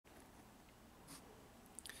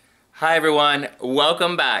Hi everyone,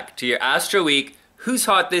 welcome back to your Astro Week Who's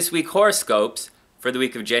Hot This Week horoscopes for the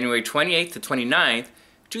week of January 28th to 29th,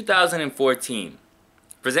 2014.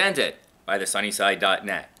 Presented by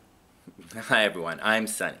thesunnyside.net. Hi everyone, I'm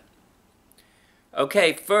Sunny.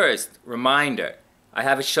 Okay, first, reminder. I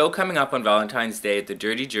have a show coming up on Valentine's Day at the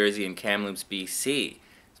Dirty Jersey in Kamloops, BC.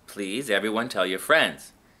 Please, everyone tell your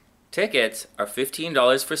friends. Tickets are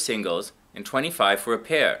 $15 for singles and $25 for a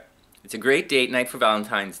pair. It's a great date night for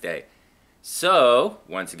Valentine's Day. So,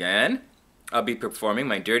 once again, I'll be performing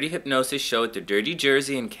my Dirty Hypnosis show at the Dirty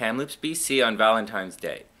Jersey in Kamloops, BC on Valentine's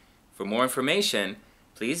Day. For more information,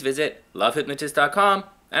 please visit lovehypnotist.com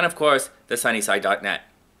and, of course, thesunnyside.net.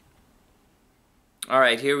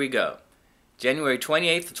 Alright, here we go. January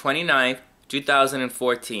 28th to 29th,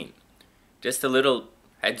 2014. Just a little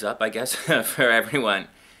heads up, I guess, for everyone.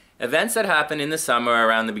 Events that happened in the summer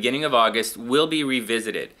around the beginning of August will be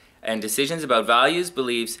revisited, and decisions about values,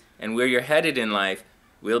 beliefs, and where you're headed in life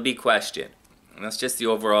will be questioned. And that's just the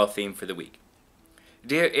overall theme for the week.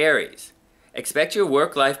 Dear Aries, expect your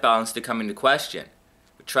work-life balance to come into question.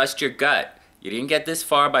 But trust your gut. You didn't get this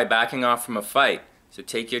far by backing off from a fight, so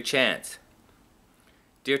take your chance.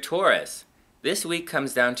 Dear Taurus, this week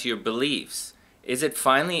comes down to your beliefs. Is it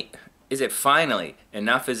finally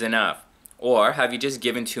enough is enough? Or have you just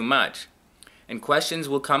given too much? And questions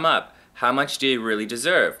will come up. How much do you really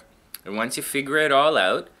deserve? And once you figure it all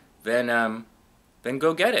out, then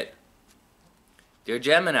go get it. Dear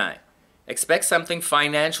Gemini, expect something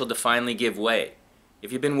financial to finally give way.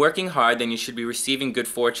 If you've been working hard, then you should be receiving good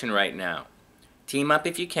fortune right now. Team up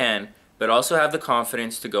if you can, but also have the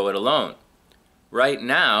confidence to go it alone. Right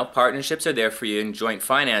now, partnerships are there for you in joint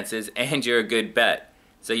finances, and you're a good bet.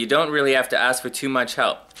 So you don't really have to ask for too much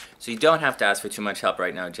help. So you don't have to ask for too much help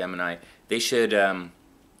right now, Gemini. They should,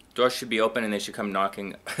 doors should be open and they should come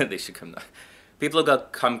knocking. People will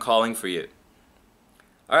come calling for you.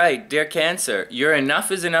 Alright, dear Cancer, your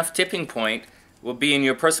enough is enough tipping point will be in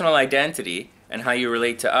your personal identity and how you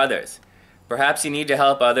relate to others. Perhaps you need to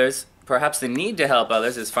help others. Perhaps the need to help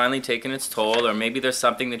others has finally taken its toll, or maybe there's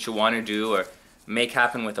something that you want to do or make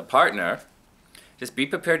happen with a partner. Just be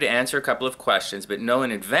prepared to answer a couple of questions, but know in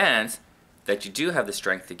advance that you do have the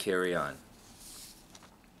strength to carry on.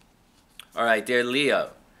 Alright, dear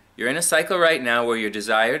Leo, you're in a cycle right now where your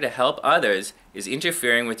desire to help others is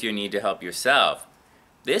interfering with your need to help yourself.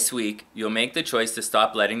 This week, you'll make the choice to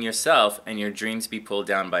stop letting yourself and your dreams be pulled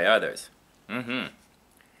down by others.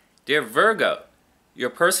 Dear Virgo, your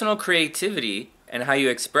personal creativity and how you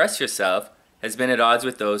express yourself has been at odds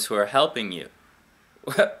with those who are helping you.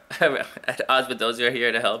 At odds with those who are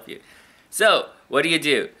here to help you. So, what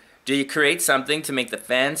do? Do you create something to make the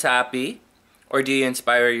fans happy, or do you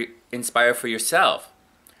inspire for yourself?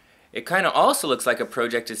 It kind of also looks like a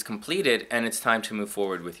project is completed and it's time to move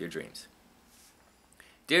forward with your dreams.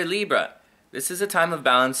 Dear Libra, this is a time of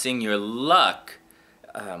balancing your luck.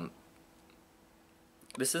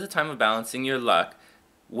 This is a time of balancing your luck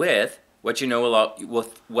with what you know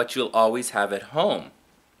what you'll always have at home.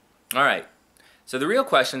 All right. So the real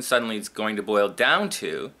question suddenly is going to boil down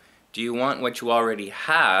to, do you want what you already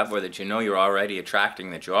have, or that you know you're already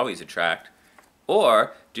attracting, that you always attract,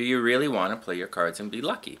 or do you really want to play your cards and be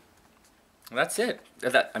lucky? That's it.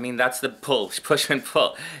 That's the pull, push and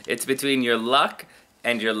pull. It's between your luck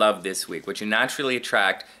and your love this week, what you naturally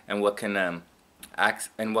attract and what can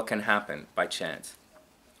happen by chance.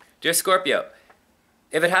 Dear Scorpio,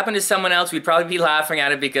 if it happened to someone else, we'd probably be laughing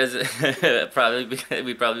at it because we'd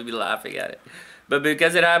probably be laughing at it. But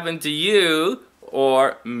because it happened to you,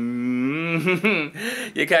 or you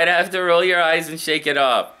kind of have to roll your eyes and shake it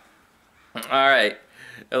off. All right.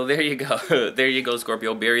 Oh, there you go. There you go,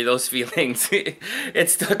 Scorpio. Bury those feelings.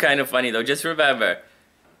 It's still kind of funny, though. Just remember.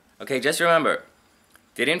 Okay, just remember.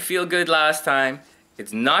 Didn't feel good last time.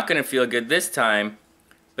 It's not going to feel good this time.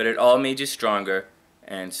 But it all made you stronger.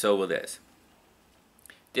 And so will this.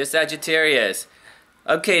 Dear Sagittarius.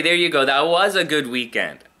 Okay, there you go. That was a good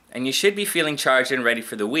weekend. And you should be feeling charged and ready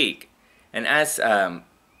for the week. And as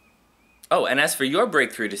for your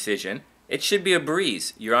breakthrough decision, it should be a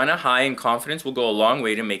breeze. You're on a high and confidence will go a long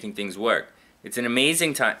way to making things work. It's an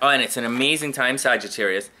amazing time. Oh, and it's an amazing time,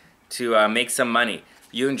 Sagittarius, to make some money.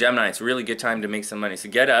 You and Gemini, it's a really good time to make some money. So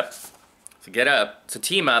get up. So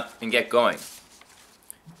team up and get going.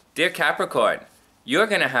 Dear Capricorn, you're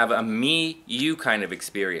going to have a me-you kind of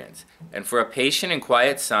experience. And for a patient and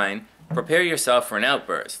quiet sign, prepare yourself for an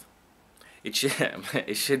outburst. It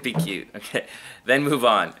should be cute. Okay, then move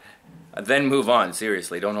on.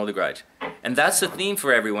 Seriously, don't hold a grudge. And that's the theme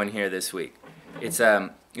for everyone here this week. It's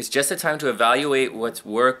just a time to evaluate what's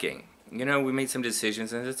working. You know, we made some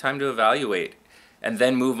decisions, and it's time to evaluate and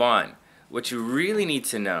then move on. What you really need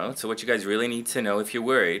to know, so what you guys really need to know if you're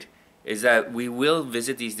worried, is that we will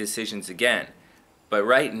visit these decisions again. But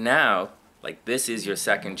right now, like, this is your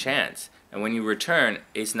second chance. And when you return,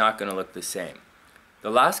 it's not going to look the same. The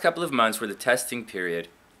last couple of months were the testing period.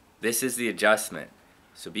 This is the adjustment.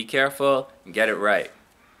 So be careful and get it right.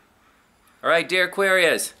 All right, dear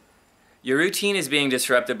Aquarius, your routine is being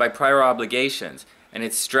disrupted by prior obligations, and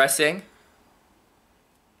it's stressing.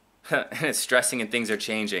 And it's stressing and things are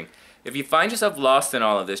changing. If you find yourself lost in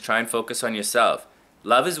all of this, try and focus on yourself.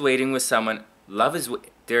 Love is waiting with someone.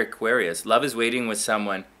 Dear Aquarius, love is waiting with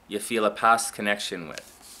someone you feel a past connection with.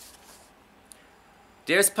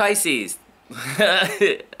 Dearest Pisces.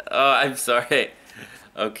 Oh, I'm sorry.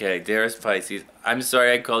 Okay, dearest Pisces. I'm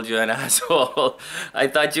sorry I called you an asshole. I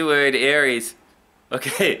thought you were an Aries.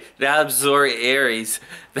 Okay, now I'm sorry, Aries.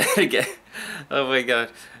 Then again. Oh my god.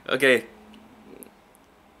 Okay.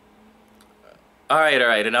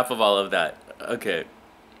 Alright, enough of all of that. Okay.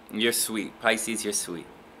 You're sweet. Pisces, you're sweet.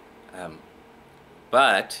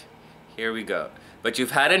 But, here we go. But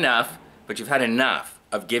you've had enough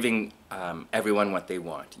of giving everyone what they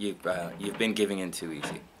want. You've been giving in too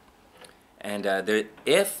easy. And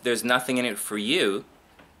if there's nothing in it for you,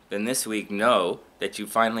 then this week know that you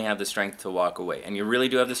finally have the strength to walk away. And you really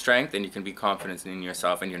do have the strength, and you can be confident in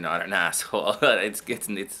yourself, and you're not an asshole.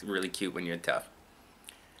 It's really cute when you're tough.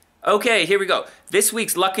 Okay, here we go. This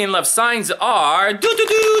week's lucky and love signs are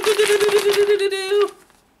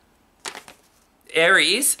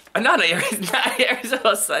Aries. Not Aries.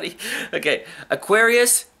 Oh, sunny. Okay,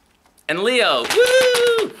 Aquarius and Leo.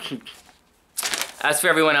 Woo! As for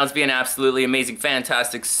everyone else, be an absolutely amazing,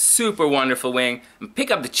 fantastic, super wonderful wing, and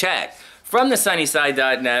pick up the check from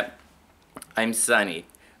thesunnyside.net. I'm Sunny,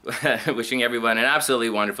 wishing everyone an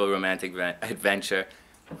absolutely wonderful romantic adventure,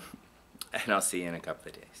 and I'll see you in a couple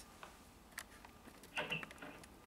of days.